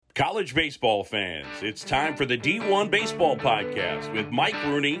College baseball fans, it's time for the D1Baseball Podcast with Mike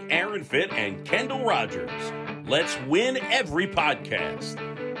Rooney, Aaron Fitt, and Kendall Rogers. Let's win every podcast.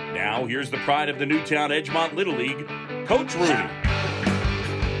 Now, here's the pride of the Newtown Edgemont Little League, Coach Rooney.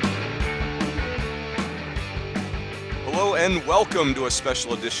 Hello and welcome to a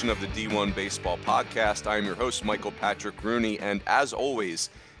special edition of the D1Baseball Podcast. I am your host, Michael Patrick Rooney, and as always,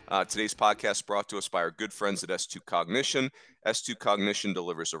 today's podcast is brought to us by our good friends at S2 Cognition. S2 Cognition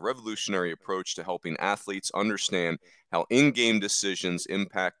delivers a revolutionary approach to helping athletes understand how in-game decisions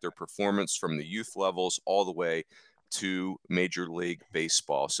impact their performance from the youth levels all the way to Major League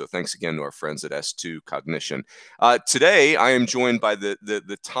Baseball. So thanks again to our friends at S2 Cognition. Today, I am joined by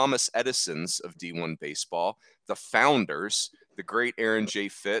the Thomas Edisons of D1 Baseball, the founders, the great Aaron J.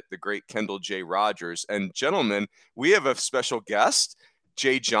 Fitt, the great Kendall J. Rogers. And gentlemen, we have a special guest,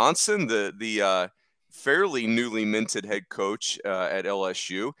 Jay Johnson, the fairly newly minted head coach at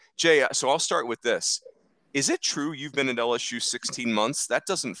LSU. Jay, so I'll start with this. Is it true you've been at LSU 16 months? That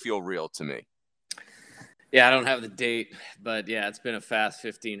doesn't feel real to me. Yeah, I don't have the date, but yeah, it's been a fast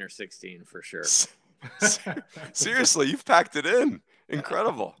 15 or 16 for sure. Seriously, you've packed it in.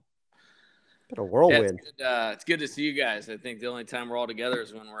 Incredible. Been a whirlwind. Yeah, it's good to see you guys. I think the only time we're all together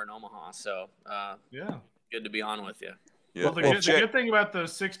is when we're in Omaha. So, good to be on with you. Yeah. Well, the good thing about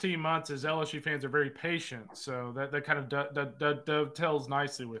those 16 months is LSU fans are very patient, so that kind of dovetails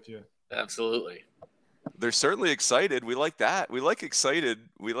nicely with you. Absolutely. They're certainly excited. We like that. We like excited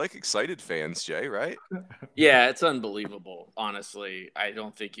fans, Jay, right? Yeah, it's unbelievable. Honestly, I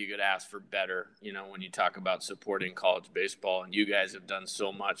don't think you could ask for better, when you talk about supporting college baseball, and you guys have done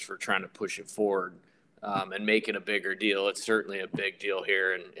so much for trying to push it forward and make it a bigger deal. It's certainly a big deal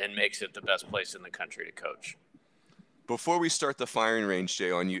here and makes it the best place in the country to coach. Before we start the firing range,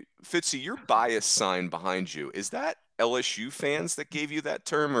 Jay, on you, Fitzy, your bias sign behind you, is that LSU fans that gave you that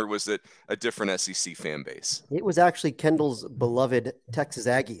term, or was it a different SEC fan base? It was actually Kendall's beloved Texas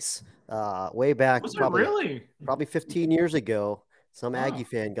Aggies. Way back, probably 15 years ago, some Aggie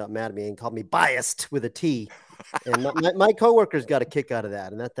fan got mad at me and called me biased with a T. And my coworkers got a kick out of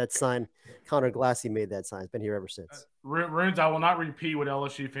that. And that sign, Connor Glassy made that sign. It's been here ever since. Runes, I will not repeat what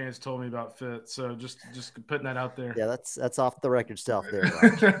LSU fans told me about Fit. So just putting that out there. Yeah, that's off the record stuff there.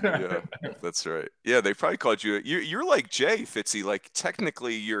 Yeah, that's right. Yeah, they probably called you. You're like Jay, Fitzy. Like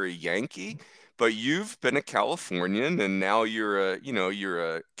technically you're a Yankee, but you've been a Californian, and now you're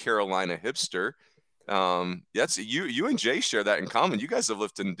a Carolina hipster. That's you and Jay share that in common. You guys have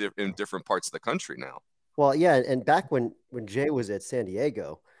lived in different parts of the country now. Well, yeah, and back when Jay was at San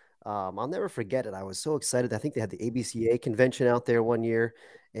Diego, I'll never forget it. I was so excited. I think they had the ABCA convention out there one year,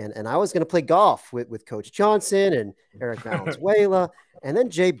 and I was going to play golf with Coach Johnson and Eric Valenzuela, and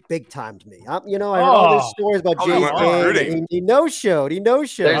then Jay big-timed me. I heard all these stories about Jay's game. He no-showed.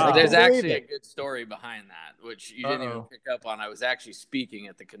 There's actually a good story behind that, which you didn't even pick up on. I was actually speaking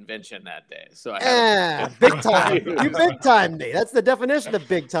at the convention that day. So big time. You big-timed me. That's the definition of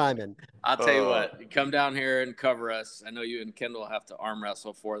big-timing. I'll tell you what, you come down here and cover us. I know you and Kendall have to arm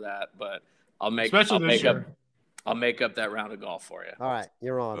wrestle for that, but I'll make up that round of golf for you. All right,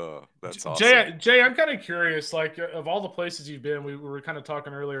 you're on. That's awesome. Jay, I'm kind of curious. Like, of all the places you've been, we were kind of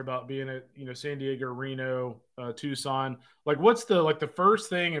talking earlier about being at San Diego, Reno, Tucson. Like, what's the first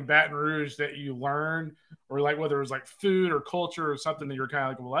thing in Baton Rouge that you learned, or like whether it was like food or culture or something that you're kind of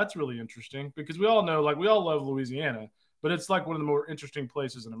like, well, that's really interesting, because we all know, like, we all love Louisiana, but it's like one of the more interesting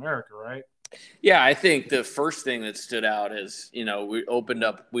places in America, right? Yeah, I think the first thing that stood out is, we opened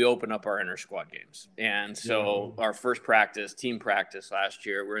up our inter-squad games. And so our first team practice last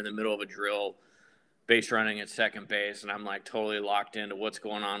year, we're in the middle of a drill, base running at second base, and I'm like totally locked into what's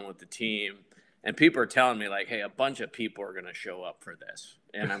going on with the team. And people are telling me like, hey, a bunch of people are going to show up for this.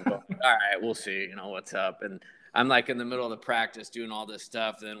 And I'm going, all right, we'll see, what's up. And I'm like in the middle of the practice doing all this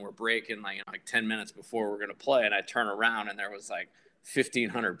stuff. Then we're breaking like 10 minutes before we're going to play. And I turn around and there was like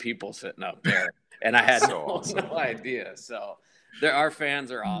 1,500 people sitting up there, and I had no idea. So our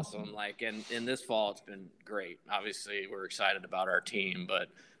fans are awesome. Like, and in this fall, it's been great. Obviously, we're excited about our team, but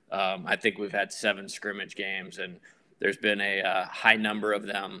I think we've had 7 scrimmage games, and there's been a high number of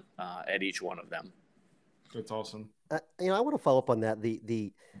them at each one of them. That's awesome. I want to follow up on that.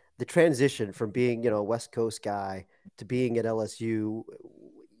 The transition from being a West Coast guy to being at LSU.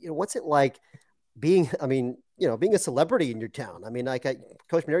 What's it like being a celebrity in your town? I mean, like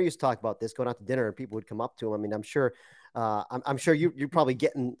Coach Manero used to talk about this, going out to dinner and people would come up to him. I mean, I'm sure you're probably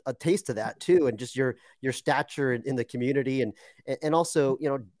getting a taste of that too. And just your stature in the community and also,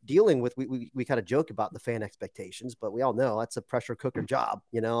 dealing with, we kind of joke about the fan expectations, but we all know that's a pressure cooker job.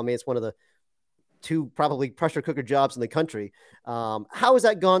 I mean, it's one of the two probably pressure cooker jobs in the country. How has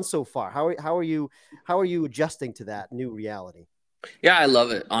that gone so far? How are you adjusting to that new reality? Yeah, I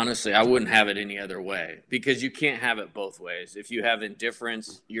love it. Honestly, I wouldn't have it any other way, because you can't have it both ways. If you have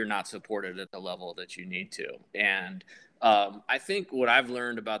indifference, you're not supported at the level that you need to. And I think what I've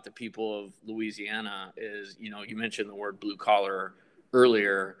learned about the people of Louisiana is, you mentioned the word blue collar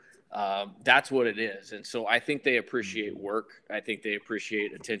earlier. That's what it is. And so I think they appreciate work. I think they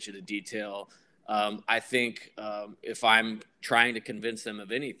appreciate attention to detail. I think if I'm trying to convince them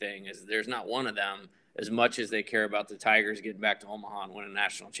of anything, is there's not one of them, as much as they care about the Tigers getting back to Omaha and winning a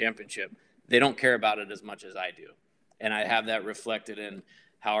national championship, they don't care about it as much as I do. And I have that reflected in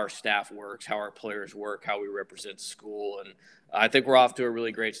how our staff works, how our players work, how we represent the school. And I think we're off to a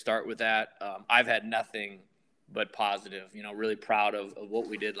really great start with that. I've had nothing but positive, really proud of what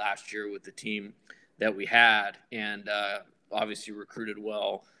we did last year with the team that we had, and obviously recruited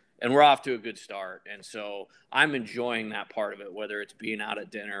well. And we're off to a good start. And so I'm enjoying that part of it, whether it's being out at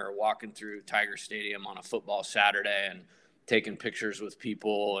dinner or walking through Tiger Stadium on a football Saturday and taking pictures with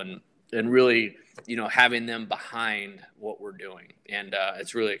people and really, having them behind what we're doing. And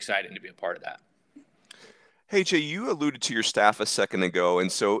it's really exciting to be a part of that. Hey, Jay, you alluded to your staff a second ago.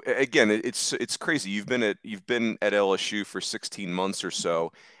 And so again, it's crazy. You've been at LSU for 16 months or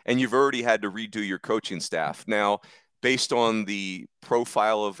so, and you've already had to redo your coaching staff. Now, based on the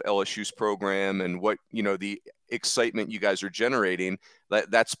profile of LSU's program and what, the excitement you guys are generating,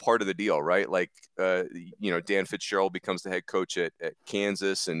 that's part of the deal, right? Like, Dan Fitzgerald becomes the head coach at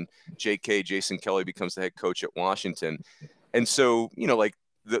Kansas, and Jason Kelly becomes the head coach at Washington. And so,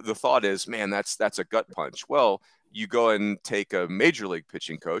 the thought is, man, that's a gut punch. Well, you go and take a major league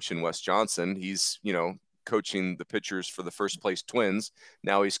pitching coach in Wes Johnson. He's, coaching the pitchers for the first place Twins.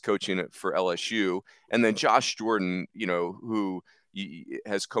 Now he's coaching it for LSU. And then Josh Jordan, who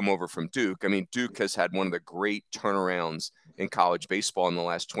has come over from Duke. I mean, Duke has had one of the great turnarounds in college baseball in the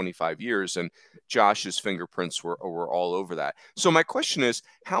last 25 years. And Josh's fingerprints were all over that. So my question is,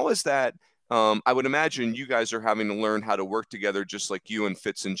 how is that? I would imagine you guys are having to learn how to work together, just like you and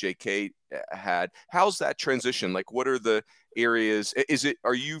Fitz and JK had. How's that transition? Like, what are the areas?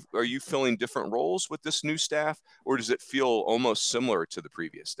 Are you filling different roles with this new staff, or does it feel almost similar to the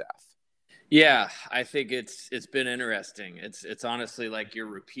previous staff? Yeah, I think it's been interesting. It's honestly like you're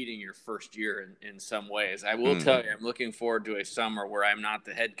repeating your first year in some ways. I will tell you, I'm looking forward to a summer where I'm not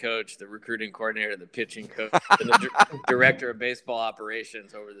the head coach, the recruiting coordinator, the pitching coach, and the director of baseball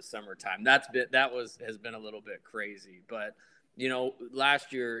operations over the summertime. Has been a little bit crazy, but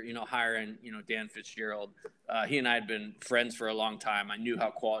last year, hiring Dan Fitzgerald, he and I had been friends for a long time. I knew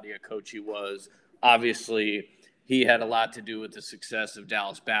how quality a coach he was. Obviously, he had a lot to do with the success of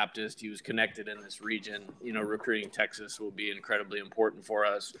Dallas Baptist. He was connected in this region. Recruiting Texas will be incredibly important for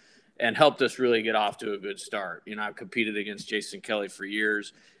us, and helped us really get off to a good start. I've competed against Jason Kelly for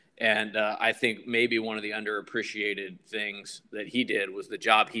years, and I think maybe one of the underappreciated things that he did was the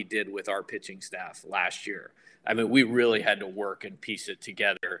job he did with our pitching staff last year. I mean, we really had to work and piece it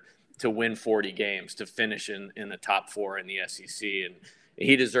together to win 40 games, to finish in the top 4 in the SEC, and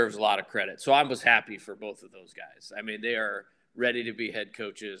he deserves a lot of credit. So I was happy for both of those guys. I mean, they are ready to be head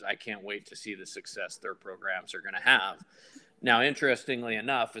coaches. I can't wait to see the success their programs are going to have. Now, interestingly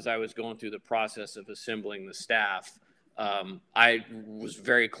enough, as I was going through the process of assembling the staff, I was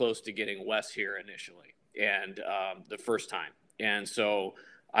very close to getting Wes here initially, and the first time. And so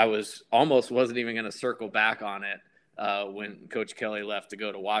I wasn't even going to circle back on it when Coach Kelly left to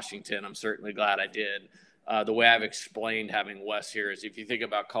go to Washington. I'm certainly glad I did. The way I've explained having Wes here is, if you think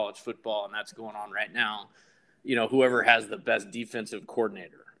about college football, and that's going on right now, whoever has the best defensive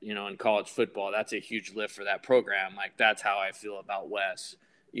coordinator, in college football, that's a huge lift for that program. Like, that's how I feel about Wes,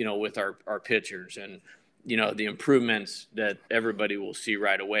 with our pitchers, and, the improvements that everybody will see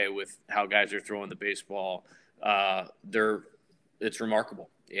right away with how guys are throwing the baseball. It's remarkable.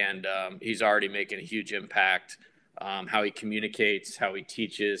 And he's already making a huge impact. How he communicates, how he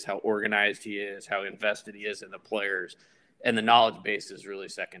teaches, how organized he is, how invested he is in the players, and the knowledge base is really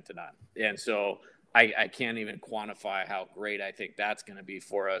second to none. And so I can't even quantify how great I think that's going to be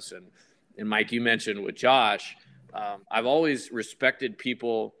for us. And Mike, you mentioned with Josh, I've always respected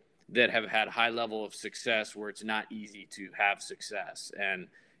people that have had high level of success where it's not easy to have success. And,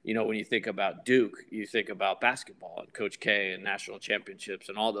 when you think about Duke, you think about basketball and Coach K and national championships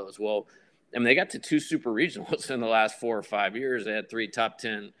and all those. Well, I mean, they got to 2 super regionals in the last 4 or 5 years. They had 3 top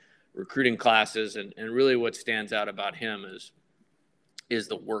 10 recruiting classes. And really what stands out about him is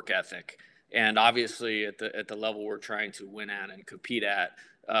the work ethic. And obviously at the level we're trying to win at and compete at,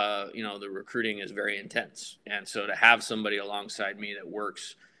 the recruiting is very intense. And so to have somebody alongside me that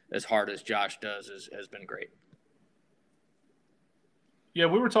works as hard as Josh does has been great. Yeah,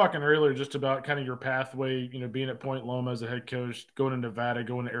 we were talking earlier just about kind of your pathway, being at Point Loma as a head coach, going to Nevada,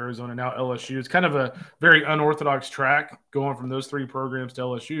 going to Arizona, now LSU. It's kind of a very unorthodox track going from those 3 programs to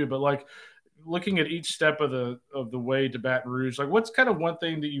LSU. But like looking at each step of the way to Baton Rouge, like what's kind of one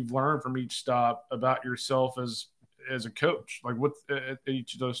thing that you've learned from each stop about yourself as a coach? Like what at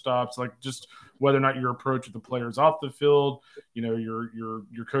each of those stops, like just whether or not your approach with the players off the field,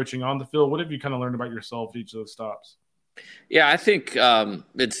 your coaching on the field. What have you kind of learned about yourself at each of those stops? Yeah, I think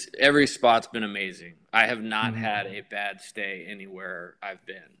it's every spot's been amazing. I have not had a bad stay anywhere I've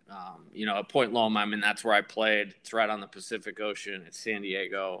been. At Point Loma, that's where I played. It's right on the Pacific Ocean. It's San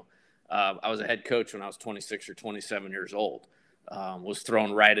Diego. I was a head coach when I was 26 or 27 years old. Was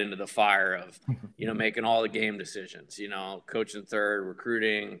thrown right into the fire of, making all the game decisions, coaching third,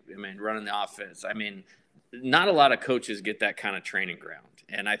 recruiting, running the offense. Not a lot of coaches get that kind of training ground.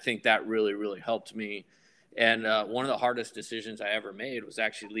 And I think that really, really helped me. And one of the hardest decisions I ever made was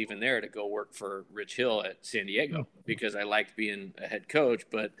actually leaving there to go work for Rich Hill at San Diego because I liked being a head coach.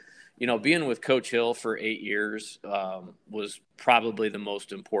 But, being with Coach Hill for 8 years was probably the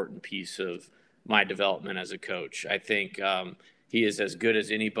most important piece of my development as a coach. I think he is as good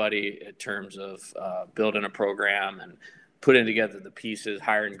as anybody in terms of building a program and putting together the pieces,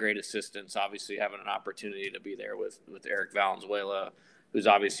 hiring great assistants, obviously having an opportunity to be there with Eric Valenzuela, who's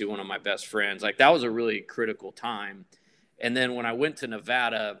obviously one of my best friends. Like that was a really critical time. And then when I went to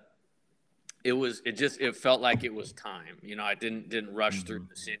Nevada, it felt like it was time. I didn't rush through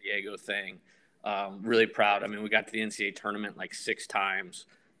the San Diego thing. Really proud. We got to the NCAA tournament like 6 times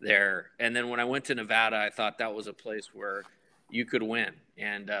there. And then when I went to Nevada, I thought that was a place where you could win.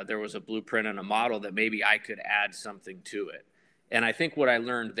 And there was a blueprint and a model that maybe I could add something to it. And I think what I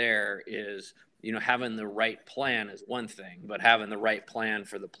learned there is, having the right plan is one thing, but having the right plan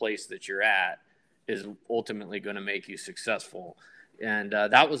for the place that you're at is ultimately going to make you successful. And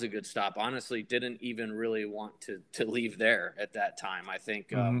that was a good stop. Honestly, didn't even really want to leave there at that time. I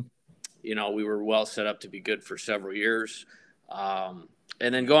think, we were well set up to be good for several years. And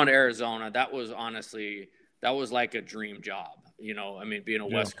then going to Arizona, that was like a dream job, being a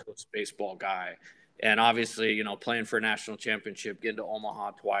West Coast baseball guy. And obviously, playing for a national championship, getting to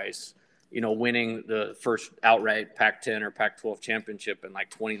Omaha twice, winning the first outright Pac-10 or Pac-12 championship in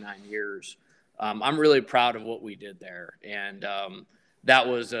like 29 years. I'm really proud of what we did there. And that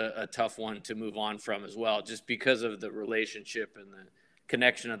was a tough one to move on from as well, just because of the relationship and the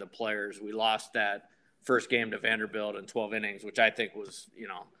connection of the players. We lost that first game to Vanderbilt in 12 innings, which I think was,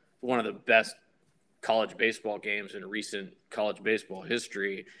 one of the best college baseball games in recent college baseball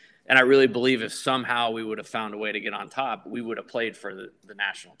history. And I really believe if somehow we would have found a way to get on top, we would have played for the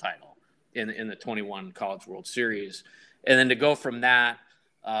national title in the 21 College World Series. And then to go from that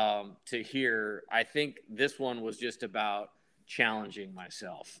to here, I think this one was just about challenging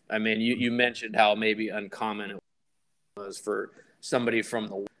myself. You mentioned how maybe uncommon it was for somebody from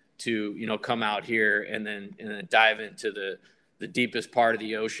the to, come out here and then dive into the deepest part of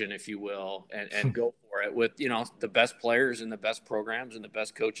the ocean, if you will, and go for it with, the best players and the best programs and the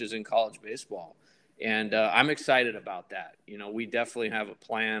best coaches in college baseball. And I'm excited about that. We definitely have a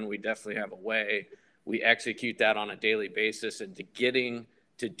plan. We definitely have a way. We execute that on a daily basis. And getting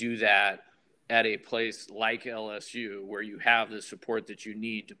to do that at a place like LSU, where you have the support that you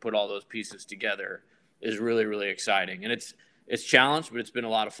need to put all those pieces together, is really, really exciting. And it's challenged, but it's been a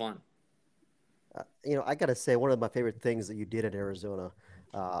lot of fun. I got to say, one of my favorite things that you did in Arizona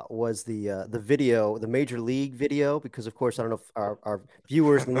was the video, the Major League video, because of course, I don't know if our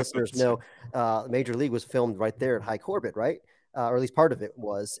viewers and listeners know, Major League was filmed right there at High Corbett, right? Or at least part of it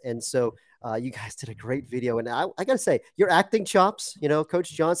was. And so you guys did a great video. And I got to say, your acting chops,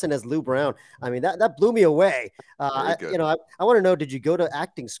 Coach Johnson as Lou Brown, that blew me away. I want to know, did you go to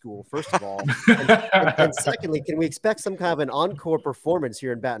acting school, first of all? and secondly, can we expect some kind of an encore performance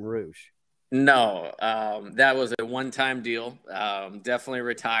here in Baton Rouge? No, that was a one-time deal. Definitely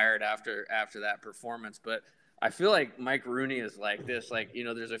retired after that performance. But I feel like Mike Rooney is like this. Like,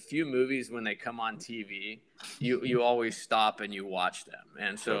 there's a few movies when they come on TV, you always stop and you watch them.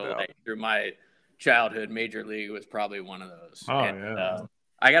 And so through my childhood, Major League was probably one of those.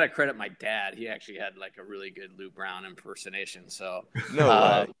 I got to credit my dad. He actually had like a really good Lou Brown impersonation. So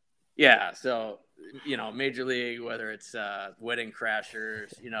yeah. So, Major League, whether it's Wedding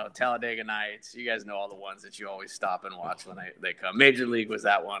Crashers, Talladega Nights, you guys know all the ones that you always stop and watch when they come. Major League was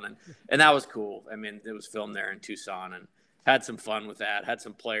that one. And that was cool. It was filmed there in Tucson and had some fun with that. Had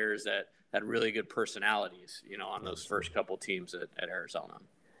some players that had really good personalities, on those first couple teams at Arizona.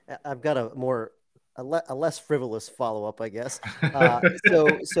 I've got a more a less frivolous follow-up, I guess.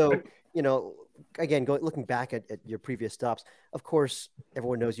 So again, looking back at your previous stops, of course,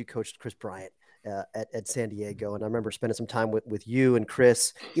 everyone knows you coached Chris Bryant at San Diego, and I remember spending some time with you and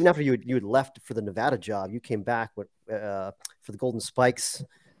Chris. Even after you had left for the Nevada job, you came back for the Golden Spikes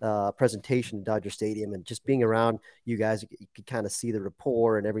presentation in Dodger Stadium, and just being around you guys, you could kind of see the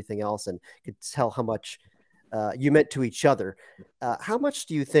rapport and everything else, and could tell how much you meant to each other. How much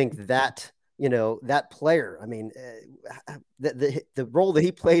do you think that that player, I mean, the role that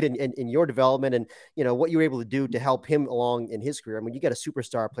he played in your development, and what you were able to do to help him along in his career? I mean, you got a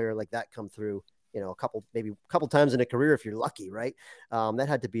superstar player like that come through, a couple times in a career if you're lucky, right? That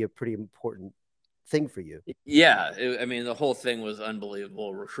had to be a pretty important thing for you. Yeah. I mean, the whole thing was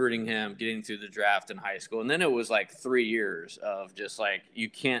unbelievable, recruiting him, getting through the draft in high school. And then it was like 3 years of just like, you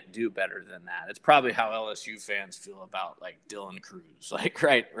can't do better than that. It's probably how LSU fans feel about like Dylan Cruz, like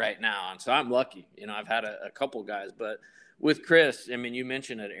right now. And so I'm lucky, I've had a couple guys, but with Chris, I mean, you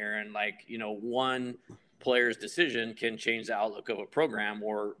mentioned it, Aaron, like, one player's decision can change the outlook of a program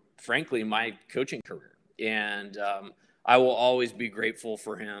or frankly, my coaching career. And I will always be grateful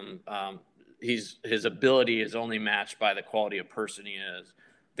for him. His ability is only matched by the quality of person he is,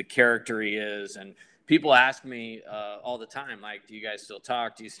 the character he is. And people ask me all the time, like, do you guys still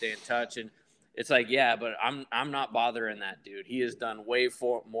talk? Do you stay in touch? And it's like, yeah, but I'm not bothering that dude. He has done way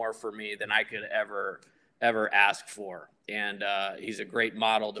more for me than I could ever ask for. And he's a great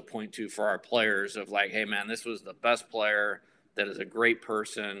model to point to for our players of like, hey man, this was the best player. That is a great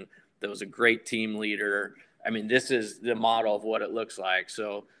person. That was a great team leader. I mean, this is the model of what it looks like.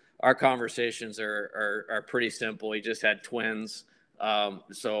 So our conversations are pretty simple. He just had twins.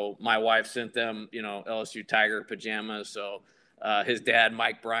 So my wife sent them, LSU Tiger pajamas. So his dad,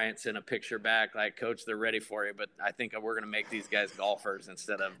 Mike Bryant, sent a picture back like, Coach, they're ready for you. But I think we're going to make these guys golfers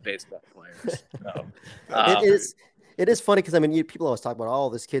instead of baseball players. So, it is funny because, I mean, people always talk about, oh,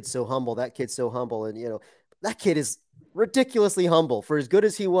 this kid's so humble. That kid's so humble. And, that kid is ridiculously humble for as good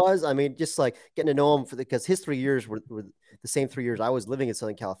as he was. I mean, just like getting to know him because his 3 years were the same 3 years I was living in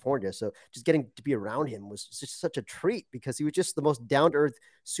Southern California. So just getting to be around him was just such a treat because he was just the most down-to-earth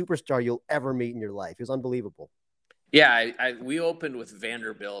superstar you'll ever meet in your life. He was unbelievable. Yeah, we opened with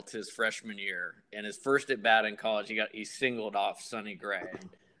Vanderbilt his freshman year, and his first at bat in college, he singled off Sonny Gray. And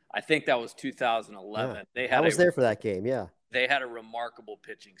I think that was 2011. Yeah, I was there for that game. Yeah, they had a remarkable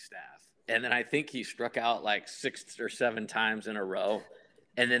pitching staff. And then I think he struck out like 6 or 7 times in a row.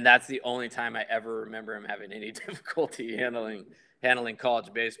 And then that's the only time I ever remember him having any difficulty handling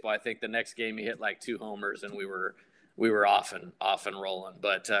college baseball. I think the next game he hit like 2 homers and we were off and rolling.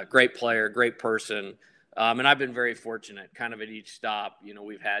 But great player, great person. And I've been very fortunate kind of at each stop.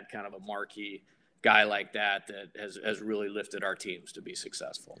 We've had kind of a marquee guy like that has really lifted our teams to be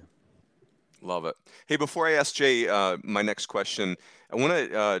successful. Love it. Hey, before I ask Jay my next question, I want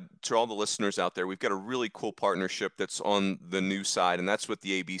to all the listeners out there, we've got a really cool partnership that's on the new side, and that's with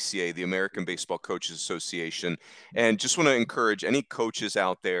the ABCA, the American Baseball Coaches Association. And just want to encourage any coaches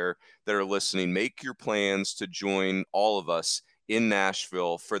out there that are listening, make your plans to join all of us in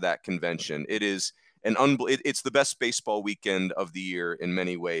Nashville for that convention. It is it's the best baseball weekend of the year in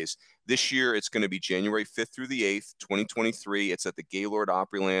many ways. This year, it's going to be January 5th through the 8th, 2023. It's at the Gaylord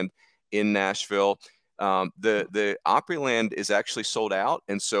Opryland in Nashville. The Opryland is actually sold out.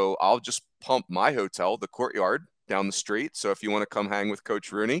 And so I'll just pump my hotel, the Courtyard, down the street. So if you want to come hang with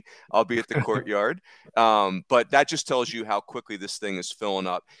Coach Rooney, I'll be at the Courtyard. But that just tells you how quickly this thing is filling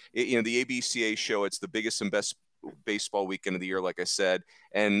up. The ABCA show, it's the biggest and best baseball weekend of the year, like I said.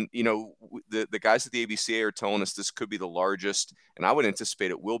 And, the guys at the ABCA are telling us this could be the largest, and I would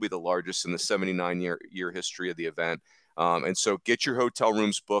anticipate it will be the largest in the 79-year history of the event. And so get your hotel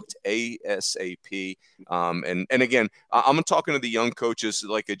rooms booked ASAP. And again, I'm talking to the young coaches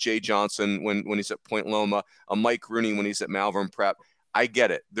like a Jay Johnson when he's at Point Loma, a Mike Rooney when he's at Malvern Prep. I get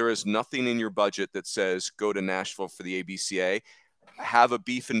it. There is nothing in your budget that says go to Nashville for the ABCA. Have a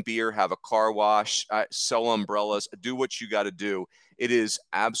beef and beer, have a car wash, sell umbrellas, do what you got to do. It is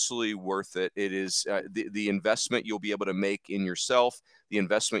absolutely worth it. It is the investment you'll be able to make in yourself, the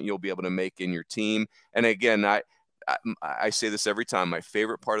investment you'll be able to make in your team. And again, I say this every time. My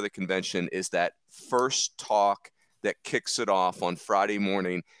favorite part of the convention is that first talk that kicks it off on Friday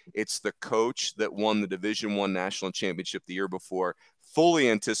morning. It's the coach that won the Division I national championship the year before. Fully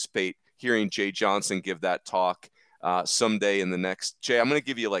anticipate hearing Jay Johnson give that talk someday in the next. Jay, I'm going to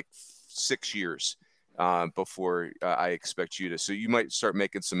give you like 6 years before I expect you to. So you might start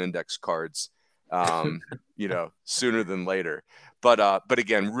making some index cards sooner than later. But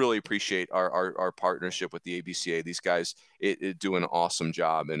again, really appreciate our partnership with the ABCA. These guys do an awesome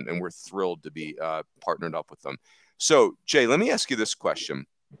job, and we're thrilled to be partnered up with them. So, Jay, let me ask you this question.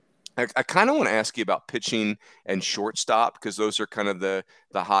 I kind of want to ask you about pitching and shortstop, because those are kind of the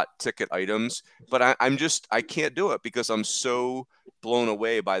hot ticket items. But I can't do it because I'm so blown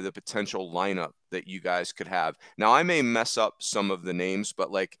away by the potential lineup that you guys could have. Now, I may mess up some of the names,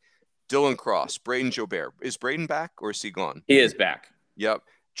 but like Dylan Cross, Braden Jobert. Is Braden back or is he gone? He is back. Yep.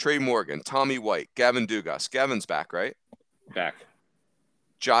 Trey Morgan, Tommy White, Gavin Dugas. Gavin's back, right? Back.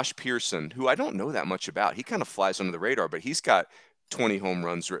 Josh Pearson, who I don't know that much about. He kind of flies under the radar, but he's got 20 home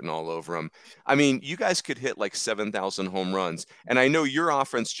runs written all over him. I mean, you guys could hit like 7,000 home runs. And I know your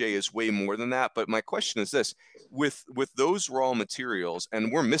offense, Jay, is way more than that. But my question is this, with those raw materials, and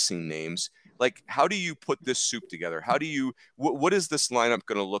we're missing names, like, how do you put this soup together? What is this lineup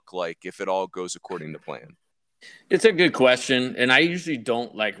going to look like if it all goes according to plan? It's a good question. And I usually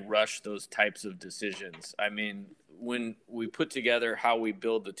don't rush those types of decisions. I mean, when we put together how we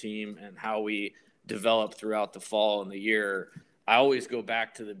build the team and how we develop throughout the fall and the year, I always go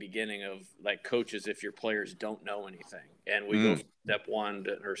back to the beginning of coaches, if your players don't know anything, and we go from step 1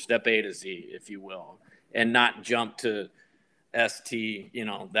 or step A to Z, if you will, and not jump to ST,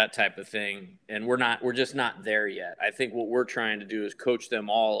 that type of thing. And we're just not there yet. I think what we're trying to do is coach them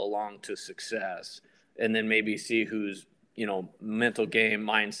all along to success, and then maybe see who's, mental game,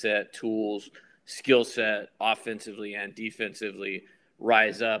 mindset, tools, skill set, offensively and defensively,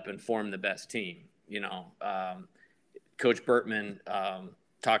 rise up and form the best team. Coach Bertman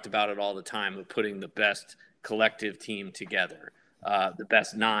talked about it all the time, of putting the best collective team together, the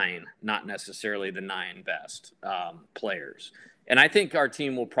best 9, not necessarily the 9 best players. And I think our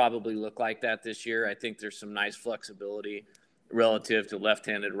team will probably look like that this year. I think there's some nice flexibility relative to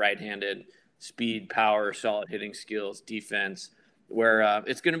left-handed, right-handed, speed, power, solid hitting skills, defense, where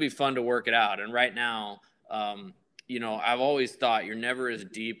it's going to be fun to work it out. And right now, I've always thought you're never as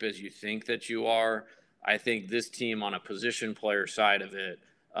deep as you think that you are. I think this team on a position player side of it,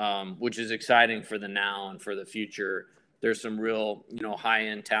 which is exciting for the now and for the future, there's some real,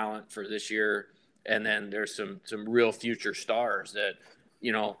 high-end talent for this year. And then there's some real future stars that,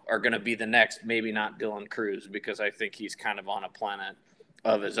 are going to be the next, maybe not Dylan Cruz, because I think he's kind of on a planet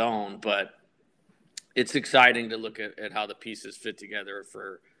of his own. But it's exciting to look at how the pieces fit together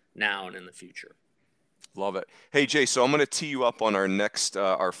for now and in the future. Love it. Hey, Jay, so I'm going to tee you up on our next,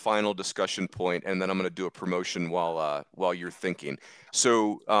 our final discussion point, and then I'm going to do a promotion while you're thinking.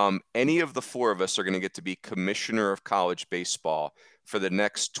 So any of the 4 of us are going to get to be commissioner of college baseball for the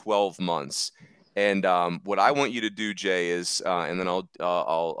next 12 months. And what I want you to do, Jay, is, and then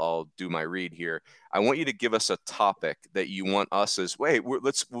I'll do my read here. I want you to give us a topic that you want us as,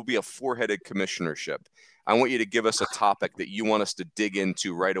 we'll be a 4-headed commissionership. I want you to give us a topic that you want us to dig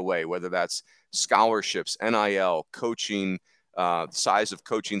into right away, whether that's scholarships, NIL, coaching, size of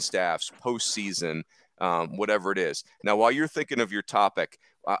coaching staffs, postseason, whatever it is. Now, while you're thinking of your topic,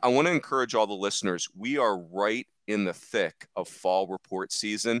 I want to encourage all the listeners. We are right in the thick of fall report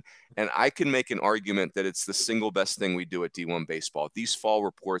season, and I can make an argument that it's the single best thing we do at D1 Baseball. These fall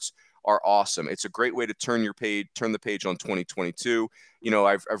reports are awesome. It's a great way to turn the page on 2022.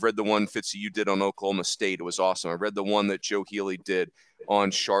 I've read the one, Fitzy, you did on Oklahoma State. It was awesome. I read the one that Joe Healy did on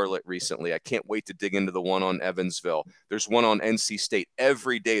Charlotte recently. I can't wait to dig into the one on Evansville. There's one on NC State.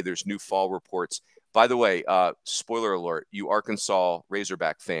 Every day there's new fall reports. By the way, spoiler alert, you Arkansas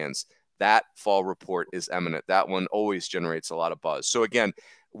Razorback fans, that fall report is imminent. That one always generates a lot of buzz. So again,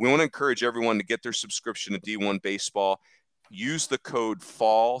 we want to encourage everyone to get their subscription to D1 Baseball. Use the code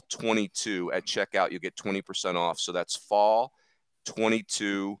FALL22 at checkout. You'll get 20% off. So that's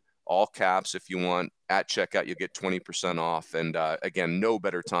FALL22, all caps if you want. At checkout, you'll get 20% off. And again, no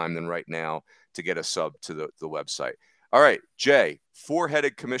better time than right now to get a sub to the website. All right, Jay,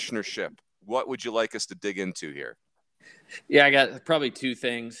 4-headed commissionership. What would you like us to dig into here? Yeah, I got probably 2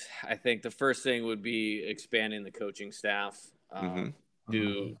 things. I think the first thing would be expanding the coaching staff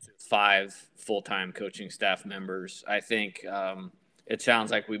to 5 full-time coaching staff members. I think it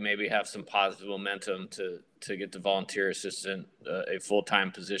sounds like we maybe have some positive momentum to get the volunteer assistant a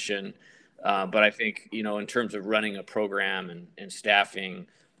full-time position. But I think, in terms of running a program and staffing,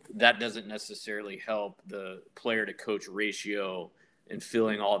 that doesn't necessarily help the player-to-coach ratio and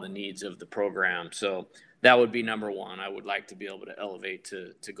filling all the needs of the program. So that would be number 1. I would like to be able to elevate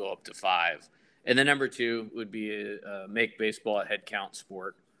to go up to 5. And then number 2 would be make baseball a head count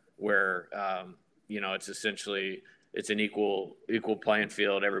sport where, it's essentially, it's an equal playing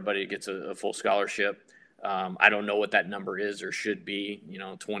field. Everybody gets a full scholarship. I don't know what that number is or should be,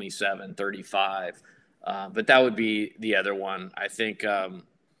 27, 35. But that would be the other one. I think,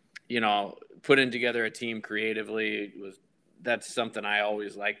 putting together a team creatively that's something I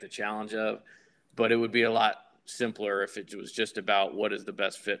always like the challenge of, but it would be a lot simpler if it was just about what is the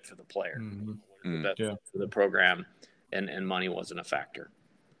best fit for the player, what is the best fit for the program, and money wasn't a factor.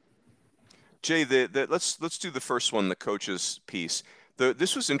 Jay, let's do the first one, the coaches piece.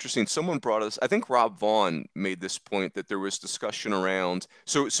 This was interesting. Someone brought us, I think Rob Vaughn made this point that there was discussion around.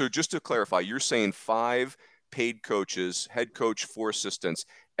 So just to clarify, you're saying 5 paid coaches, head coach, 4 assistants,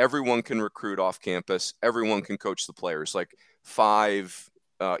 everyone can recruit off campus, everyone can coach the players, like 5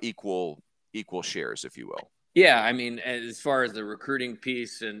 equal shares, if you will. Yeah, I mean, as far as the recruiting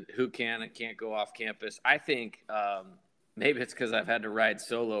piece and who can and can't go off campus, I think maybe it's because I've had to ride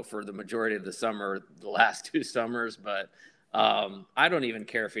solo for the majority of the summer, the last 2 summers, but I don't even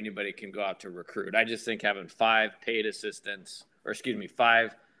care if anybody can go out to recruit. I just think having 5 paid assistants,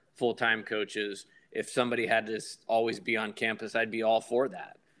 5 full-time coaches, if somebody had to always be on campus, I'd be all for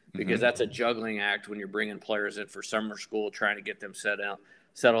that, because that's a juggling act when you're bringing players in for summer school, trying to get them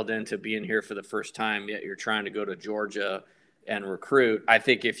settled into being here for the first time, yet you're trying to go to Georgia and recruit. I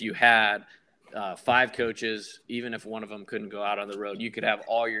think if you had 5 coaches, even if one of them couldn't go out on the road, you could have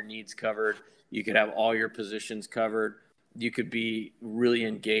all your needs covered. You could have all your positions covered. You could be really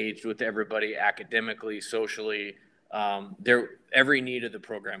engaged with everybody academically, socially. Every need of the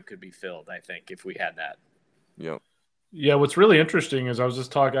program could be filled, I think, if we had that. Yep. Yeah, what's really interesting is I was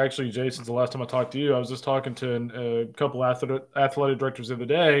just talking, actually, Jay, since the last time I talked to you, I was just talking to a couple athletic directors the other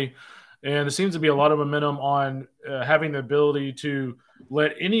day, and there seems to be a lot of momentum on having the ability to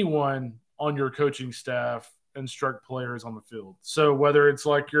let anyone on your coaching staff instruct players on the field. So whether it's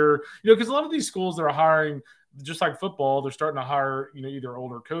like because a lot of these schools that are hiring, just like football, they're starting to hire, either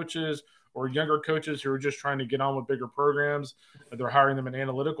older coaches or younger coaches who are just trying to get on with bigger programs. They're hiring them in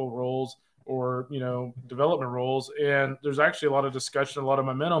analytical roles or, development roles. And there's actually a lot of discussion, a lot of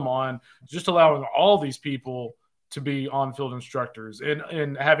momentum on just allowing all these people to be on-field instructors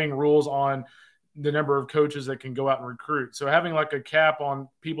and having rules on the number of coaches that can go out and recruit. So having like a cap on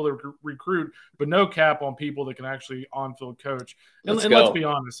people that recruit, but no cap on people that can actually on-field coach. And let's be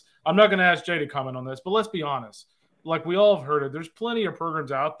honest. I'm not going to ask Jay to comment on this, but let's be honest. Like we all have heard it. There's plenty of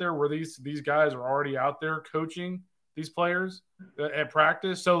programs out there where these guys are already out there coaching these players at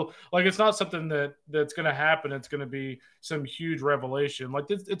practice. So like, it's not something that's going to happen. It's going to be some huge revelation. Like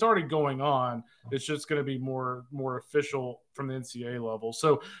it's already going on. It's just going to be more official from the NCAA level.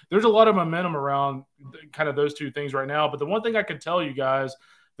 So there's a lot of momentum around kind of those 2 things right now. But the one thing I can tell you guys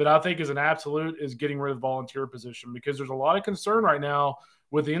that I think is an absolute is getting rid of the volunteer position, because there's a lot of concern right now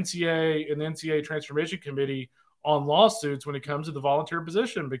with the NCAA and the NCAA Transformation Committee on lawsuits when it comes to the volunteer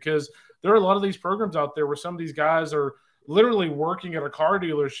position, because there are a lot of these programs out there where some of these guys are literally working at a car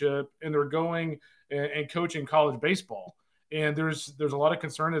dealership and they're going and coaching college baseball. And there's a lot of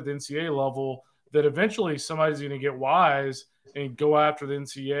concern at the NCAA level that eventually somebody's going to get wise and go after the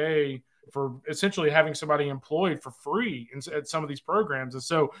NCAA for essentially having somebody employed for free at some of these programs. And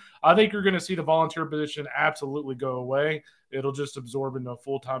so I think you're going to see the volunteer position absolutely go away. It'll just absorb into a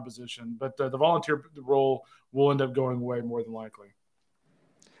full-time position. But the volunteer role will end up going away more than likely.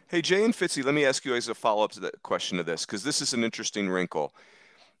 Hey, Jay and Fitzy, let me ask you as a follow-up to that question to this, because this is an interesting wrinkle.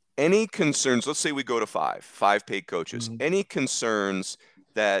 Any concerns, let's say we go to 5 paid coaches, any concerns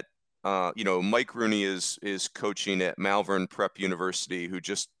that, Mike Rooney is coaching at Malvern Prep University, who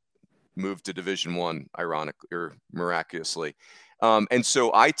just moved to Division I, ironically or miraculously. And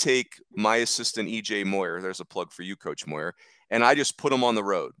so I take my assistant, EJ Moyer, there's a plug for you, Coach Moyer, and I just put him on the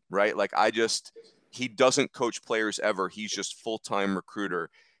road, right? Like he doesn't coach players ever. He's just full-time recruiter.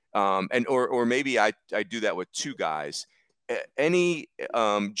 Or maybe I do that with 2 guys. Any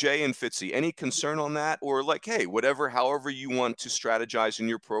Jay and Fitzy, any concern on that? Or like, hey, however you want to strategize in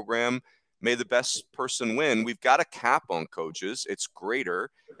your program, may the best person win. We've got a cap on coaches. It's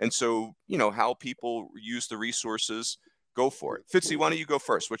greater. And so, how people use the resources, go for it. Fitzy, why don't you go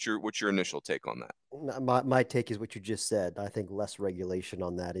first? What's your initial take on that? My take is what you just said. I think less regulation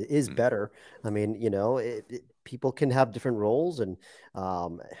on that is better. I mean, people can have different roles, and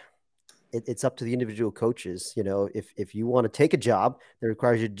it's up to the individual coaches. If you want to take a job that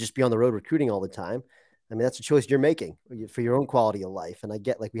requires you to just be on the road recruiting all the time, I mean, that's a choice you're making for your own quality of life. And I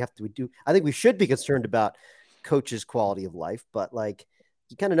get I think we should be concerned about coaches' quality of life, but like,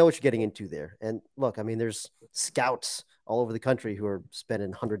 you kind of know what you're getting into there. And look, I mean, there's scouts all over the country who are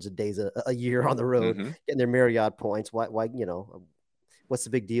spending hundreds of days a year on the road, getting their Marriott points. Why, what's the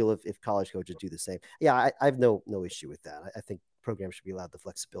big deal if college coaches do the same? Yeah, I have no issue with that. I think programs should be allowed the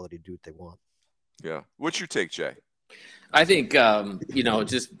flexibility to do what they want. Yeah. What's your take, Jay? I think,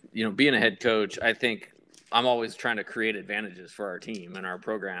 being a head coach, I think I'm always trying to create advantages for our team and our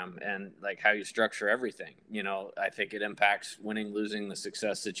program, and like how you structure everything. I think it impacts winning, losing, the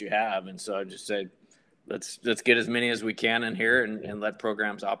success that you have. And so I just say, let's get as many as we can in here and let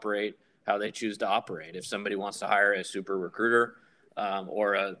programs operate how they choose to operate. If somebody wants to hire a super recruiter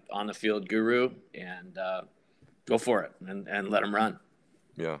or a on the field guru, and go for it and let them run.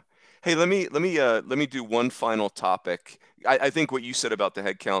 Yeah. Hey, let me do one final topic. I think what you said about the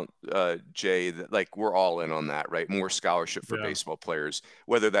head count, Jay, that like we're all in on that, right? More scholarship for baseball players,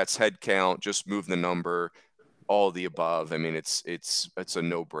 whether that's head count, just move the number, all of the above. I mean, it's a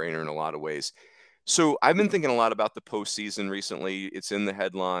no-brainer in a lot of ways. So I've been thinking a lot about the postseason recently. It's in the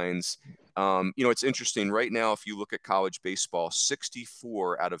headlines. It's interesting right now. If you look at college baseball,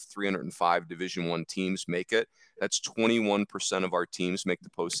 64 out of 305 Division I teams make it. That's 21% of our teams make the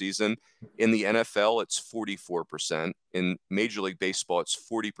postseason. In the NFL, it's 44%. In Major League Baseball, it's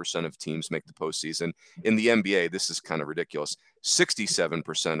 40% of teams make the postseason. In the NBA, this is kind of ridiculous.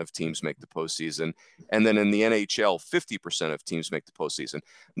 67% of teams make the postseason. And then in the NHL, 50% of teams make the postseason.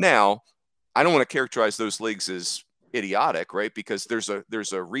 Now, I don't want to characterize those leagues as idiotic, right? Because there's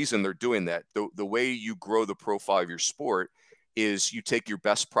a reason they're doing that. The way you grow the profile of your sport is you take your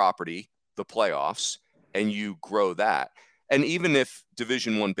best property, the playoffs, and you grow that. And even if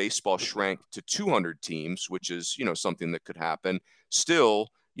Division I baseball shrank to 200 teams, which is, something that could happen, still,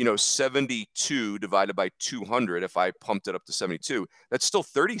 72 divided by 200, if I pumped it up to 72, that's still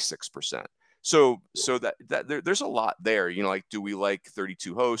 36%. So that there's a lot there, like, do we like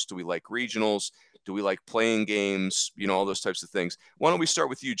 32 hosts? Do we like regionals? Do we like playing games? All those types of things. Why don't we start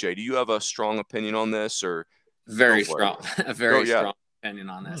with you, Jay? Do you have a strong opinion on this, or very strong, strong opinion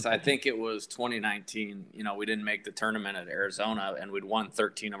on this? I think it was 2019. We didn't make the tournament at Arizona, and we'd won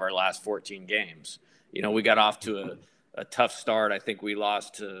 13 of our last 14 games. We got off to a tough start. I think we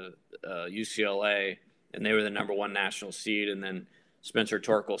lost to UCLA, and they were the number 1 national seed, and then Spencer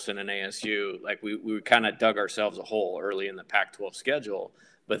Torkelson and ASU, like we kind of dug ourselves a hole early in the Pac-12 schedule,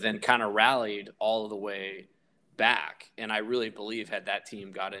 but then kind of rallied all of the way back. And I really believe had that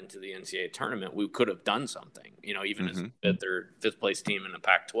team got into the NCAA tournament, we could have done something, even as their 5th place team in the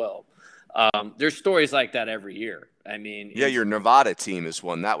Pac-12. There's stories like that every year. I mean, your Nevada team is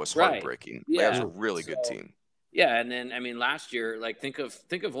one that was heartbreaking. Right. Yeah, that was a really good team. Yeah, and then last year, like think of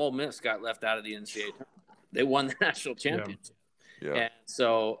Ole Miss got left out of the NCAA tournament. They won the national championship. Yeah. And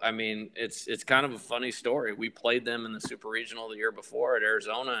so, it's kind of a funny story. We played them in the Super Regional the year before at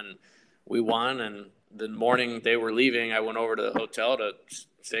Arizona, and we won. And the morning they were leaving, I went over to the hotel to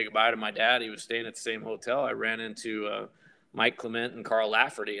say goodbye to my dad. He was staying at the same hotel. I ran into Mike Clement and Carl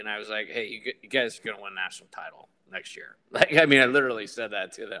Lafferty, and I was like, hey, you guys are going to win a national title next year. I literally said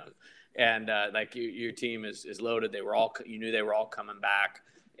that to them. And your team is loaded. You knew they were all coming back.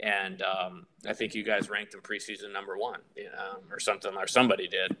 And I think you guys ranked them preseason number 1 or something, or somebody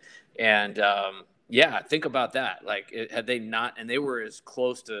did. And think about that. Had they not, and they were as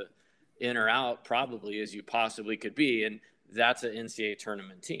close to in or out probably as you possibly could be. And that's an NCAA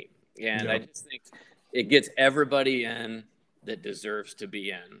tournament team. And I just think it gets everybody in that deserves to be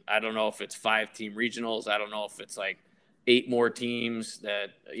in. I don't know if it's 5-team regionals. I don't know if it's like 8 more teams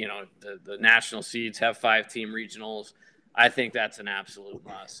that, the national seeds have 5-team regionals. I think that's an absolute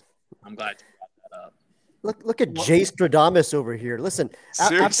must. I'm glad you brought that up. Look at Jay Stradamus over here. Listen,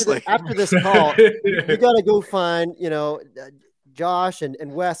 seriously, after this call, you got to go find, Josh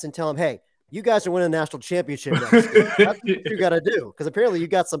and Wes and tell them, hey, you guys are winning the national championship next year. That's what you got to do, because apparently you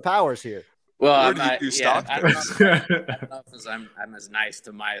got some powers here. Well, I don't know if I'm as nice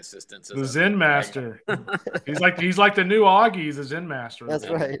to my assistants as the Zen master. he's like the new Augie. He's a Zen master. That's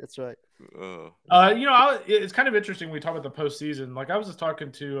right. It's kind of interesting when we talk about the postseason. Like, I was just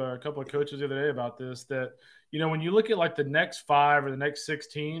talking to a couple of coaches the other day about this, that, when you look at like the next 5 or the next 6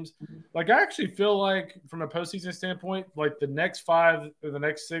 teams, like I actually feel like from a postseason standpoint, like the next 5 or the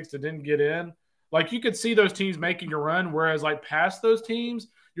next 6 that didn't get in, like you could see those teams making a run. Whereas like past those teams,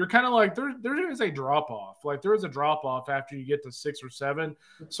 you're kind of like, there is a drop-off. Like there is a drop-off after you get to 6 or 7.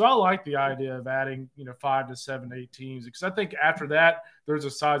 So I like the idea of adding, 5 to 7, 8 teams, because I think after that, there's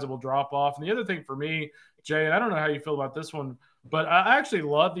a sizable drop-off. And the other thing for me, Jay, and I don't know how you feel about this one, but I actually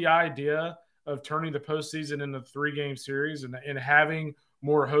love the idea of turning the postseason into a 3-game series and having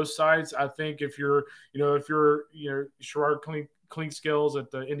more host sites. I think if you're Sherrod clink skills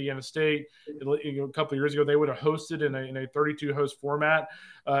at the Indiana State. A couple of years ago, they would have hosted in a 32 host format.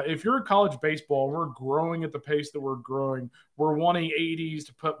 If you're in college baseball, we're growing at the pace that we're growing. We're wanting 80s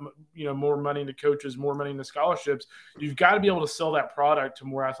to put more money into coaches, more money into scholarships. You've got to be able to sell that product to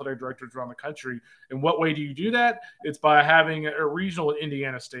more athletic directors around the country. And what way do you do that? It's by having a regional at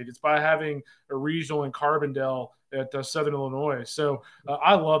Indiana State. It's by having a regional in Carbondale at Southern Illinois. So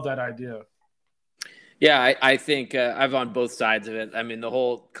I love that idea. Yeah, I think I'm on both sides of it. I mean, the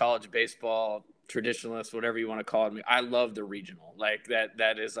whole college baseball traditionalist, whatever you want to call it, I love the regional. Like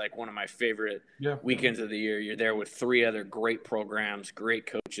that is like one of my favorite weekends of the year. You're there with 3 other great programs, great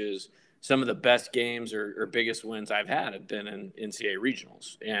coaches. Some of the best games or biggest wins I've had have been in NCAA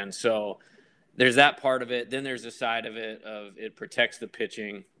regionals. And so there's that part of it. Then there's the side of it of it protects the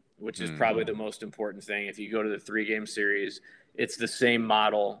pitching, which is probably the most important thing. If you go to the 3-game series, it's the same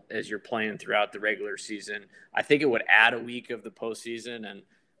model as you're playing throughout the regular season. I think it would add a week of the postseason, and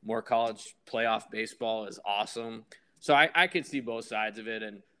more college playoff baseball is awesome. So I could see both sides of it.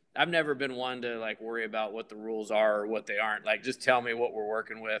 And I've never been one to like worry about what the rules are or what they aren't. Like, just tell me what we're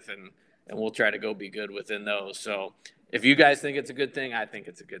working with and we'll try to go be good within those. So if you guys think it's a good thing, I think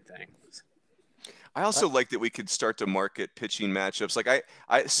it's a good thing. I also like that we could start to market pitching matchups. Like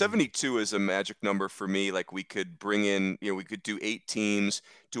I 72 is a magic number for me. Like we could bring in, we could do 8 teams,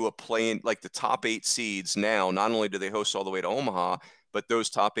 do a play-in, like the top 8 seeds now. Not only do they host all the way to Omaha, but those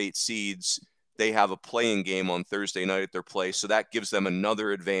top 8 seeds, they have a play-in game on Thursday night at their place. So that gives them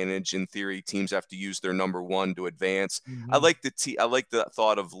another advantage. In theory, teams have to use their number 1 to advance. I like the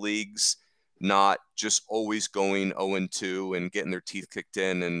thought of leagues not just always going 0-2 and getting their teeth kicked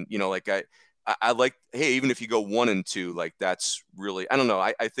in. And, I like, hey, even if you go 1-2, like that's really, I don't know.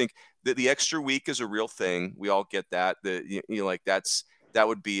 I think that the extra week is a real thing. We all get that. That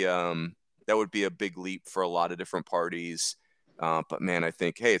would be a big leap for a lot of different parties. But man, I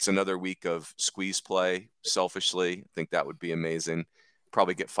think, hey, it's another week of squeeze play. Selfishly, I think that would be amazing.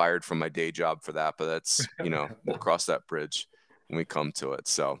 Probably get fired from my day job for that, but that's, we'll cross that bridge when we come to it.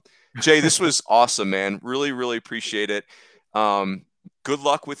 So Jay, this was awesome, man. Really, really appreciate it. Good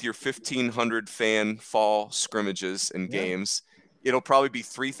luck with your 1,500 fan fall scrimmages and games. It'll probably be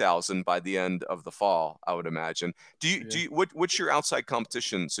 3,000 by the end of the fall, I would imagine. What's your outside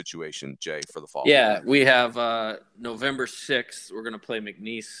competition situation, Jay, for the fall? Yeah, we have November 6th. We're going to play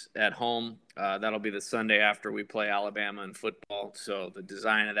McNeese at home. That'll be the Sunday after we play Alabama in football. So the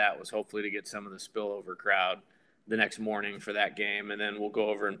design of that was hopefully to get some of the spillover crowd the next morning for that game. And then we'll go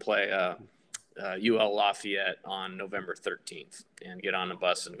over and play UL Lafayette on November 13th and get on the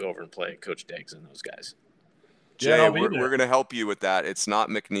bus and go over and play Coach Deggs and those guys. Jay, we're going to help you with that. It's not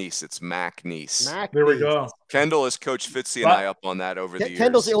McNeese, it's MacNeese. There we go. Kendall has coached Fitzy and I up on that over the years.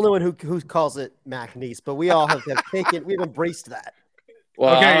 Kendall's the only one who calls it MacNeese, but we all have we've embraced that.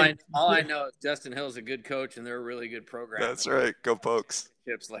 Well, okay. all I know is Justin Hill's a good coach and they're a really good program. That's right. Go Pokes.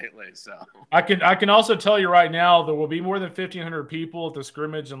 Chips lately, so I can also tell you right now there will be more than 1,500 people at the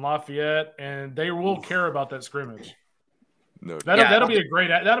scrimmage in Lafayette, and they will care about that scrimmage. No, that'll be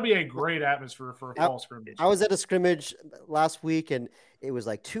a great atmosphere for a fall scrimmage. I was at a scrimmage last week, and it was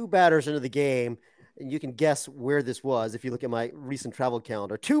like 2 batters into the game, and you can guess where this was if you look at my recent travel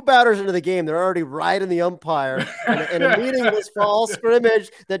calendar. 2 batters into the game, they're already riding the umpire in a meaningless fall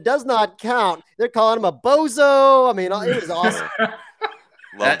scrimmage that does not count. They're calling him a bozo. I mean, it was awesome.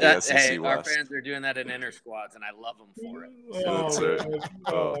 Hey, our fans are doing that in inner squads, and I love them for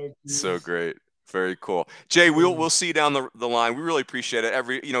it. So great. Very cool. Jay, we'll see you down the line. We really appreciate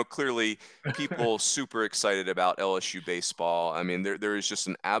it. Clearly people super excited about LSU baseball. I mean, there is just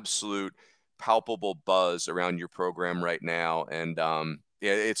an absolute palpable buzz around your program right now. And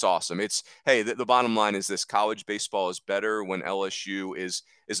it's awesome. The bottom line is this: college baseball is better when LSU is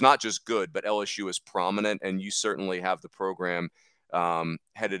not just good, but LSU is prominent. And you certainly have the program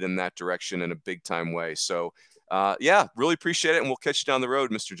headed in that direction in a big time way. So really appreciate it. And we'll catch you down the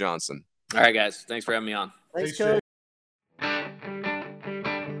road, Mr. Johnson. All right, guys. Thanks for having me on. Thanks, Coach.